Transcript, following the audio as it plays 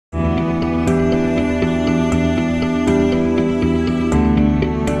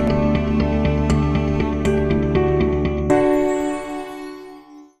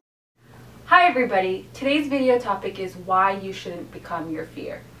everybody, today's video topic is why you shouldn't become your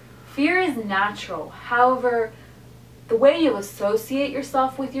fear. Fear is natural, however, the way you associate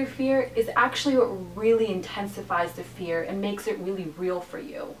yourself with your fear is actually what really intensifies the fear and makes it really real for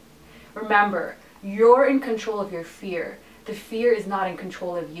you. Remember, you're in control of your fear. The fear is not in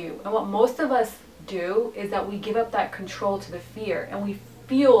control of you. And what most of us do is that we give up that control to the fear and we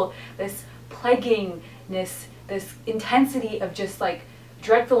feel this plaguingness, this intensity of just like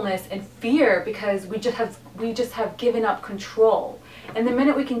dreadfulness and fear because we just have given up control. And the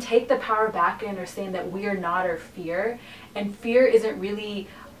minute we can take the power back and understand that we are not our fear, and fear isn't really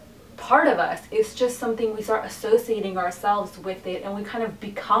part of us, it's just something we start associating ourselves with it and we kind of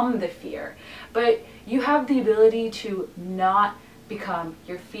become the fear. But you have the ability to not become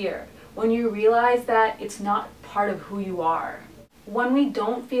your fear when you realize that it's not part of who you are. When we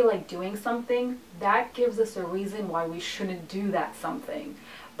don't feel like doing something, that gives us a reason why we shouldn't do that something.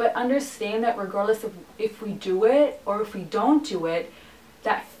 But understand that regardless of if we do it or if we don't do it,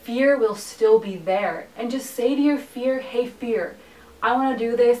 that fear will still be there. And just say to your fear, hey fear, I want to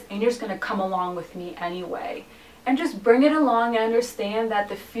do this and you're just going to come along with me anyway. And just bring it along and understand that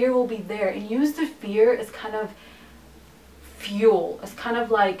the fear will be there. And use the fear as kind of fuel, as kind of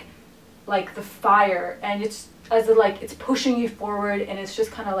like the fire, and it's pushing you forward and it's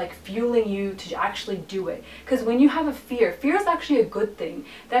just kind of like fueling you to actually do it. Because when you have a fear is actually a good thing.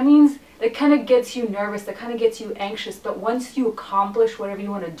 That means it kind of gets you nervous, that kind of gets you anxious, but once you accomplish whatever you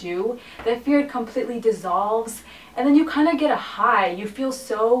want to do, that fear completely dissolves and then you kind of get a high. You feel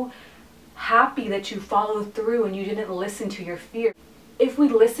so happy that you followed through and you didn't listen to your fear. If we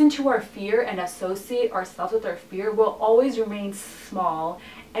listen to our fear and associate ourselves with our fear, we'll always remain small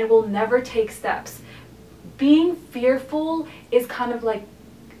and we'll never take steps. Being fearful is kind of like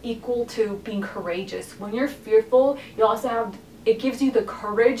equal to being courageous. When you're fearful, you also have, it gives you the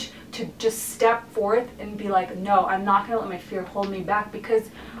courage to just step forth and be like, no, I'm not going to let my fear hold me back because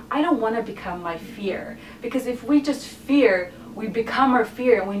I don't want to become my fear. Because if we just fear, we become our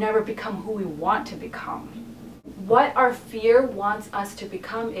fear and we never become who we want to become. What our fear wants us to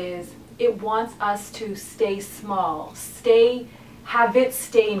become is, it wants us to stay small, have it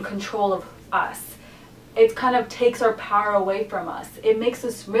stay in control of us. It kind of takes our power away from us. It makes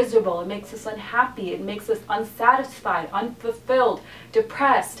us miserable, it makes us unhappy, it makes us unsatisfied, unfulfilled,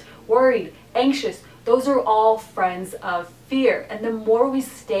 depressed, worried, anxious. Those are all friends of fear. And the more we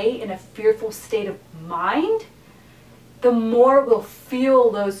stay in a fearful state of mind, the more we'll feel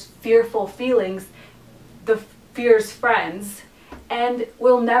those fearful feelings, the fear's friends, and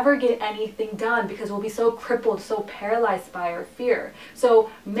we'll never get anything done because we'll be so crippled, so paralyzed by our fear. So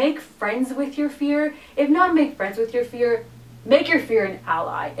make friends with your fear. If not make friends with your fear, make your fear an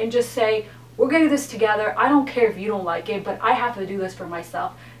ally and just say, we're gonna do this together. I don't care if you don't like it, but I have to do this for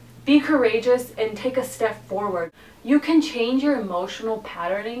myself. Be courageous and take a step forward. You can change your emotional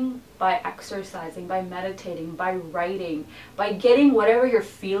patterning by exercising, by meditating, by writing, by getting whatever you're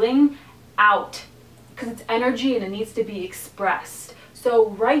feeling out. Because it's energy and it needs to be expressed.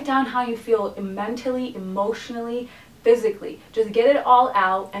 So write down how you feel mentally, emotionally, physically. Just get it all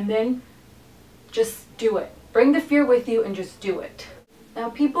out and then just do it. Bring the fear with you and just do it. Now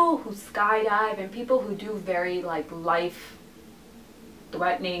people who skydive and people who do very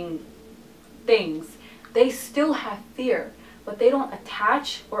life-threatening things, they still have fear, but they don't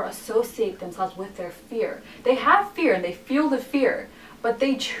attach or associate themselves with their fear. They have fear and they feel the fear, but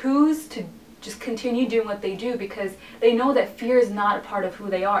they choose to just continue doing what they do because they know that fear is not a part of who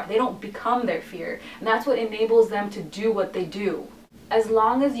they are. They don't become their fear. And that's what enables them to do what they do. As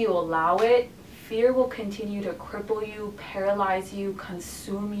long as you allow it, fear will continue to cripple you, paralyze you,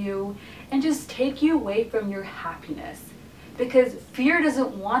 consume you, and just take you away from your happiness. Because fear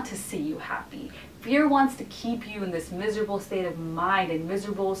doesn't want to see you happy. Fear wants to keep you in this miserable state of mind and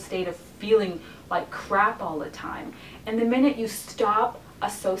miserable state of feeling like crap all the time. And the minute you stop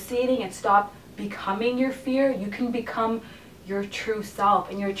associating and stop becoming your fear, you can become your true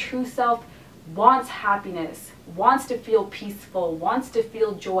self. And your true self wants happiness, wants to feel peaceful, wants to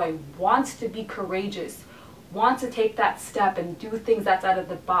feel joy, wants to be courageous, wants to take that step and do things that's out of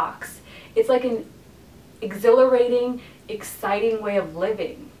the box. It's like an exhilarating, exciting way of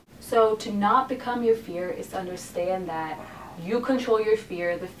living. So to not become your fear is to understand that you control your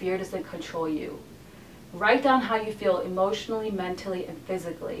fear, the fear doesn't control you. Write down how you feel emotionally, mentally, and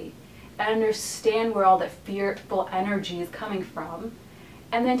physically, and understand where all that fearful energy is coming from.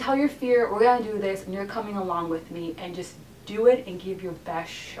 And then tell your fear, we're going to do this, and you're coming along with me, and just do it and give your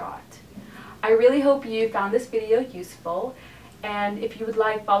best shot. I really hope you found this video useful, and if you would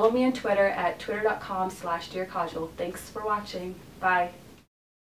like, follow me on Twitter at twitter.com/dearkajal. Thanks for watching. Bye.